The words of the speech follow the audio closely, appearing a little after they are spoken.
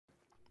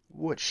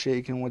What's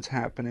shaking, what's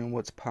happening,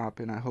 what's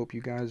popping? I hope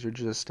you guys are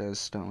just as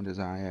stoned as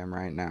I am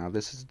right now.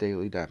 This is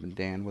Daily Dap and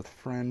Dan with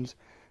friends,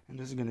 and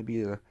this is going to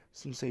be a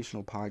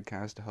sensational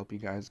podcast to help you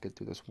guys get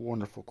through this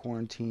wonderful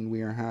quarantine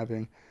we are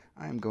having.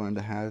 I am going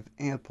to have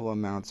ample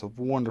amounts of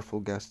wonderful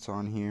guests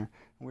on here,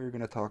 and we're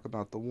going to talk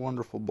about the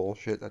wonderful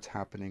bullshit that's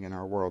happening in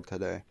our world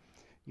today.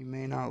 You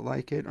may not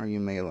like it, or you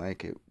may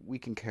like it. We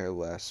can care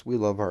less. We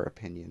love our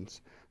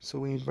opinions. So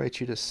we invite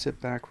you to sit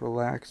back,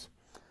 relax,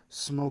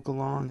 smoke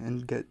along,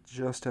 and get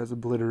just as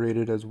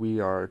obliterated as we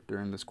are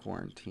during this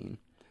quarantine.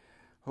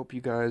 Hope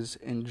you guys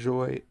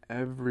enjoy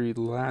every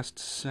last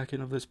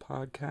second of this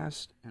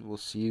podcast, and we'll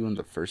see you in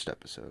the first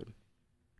episode.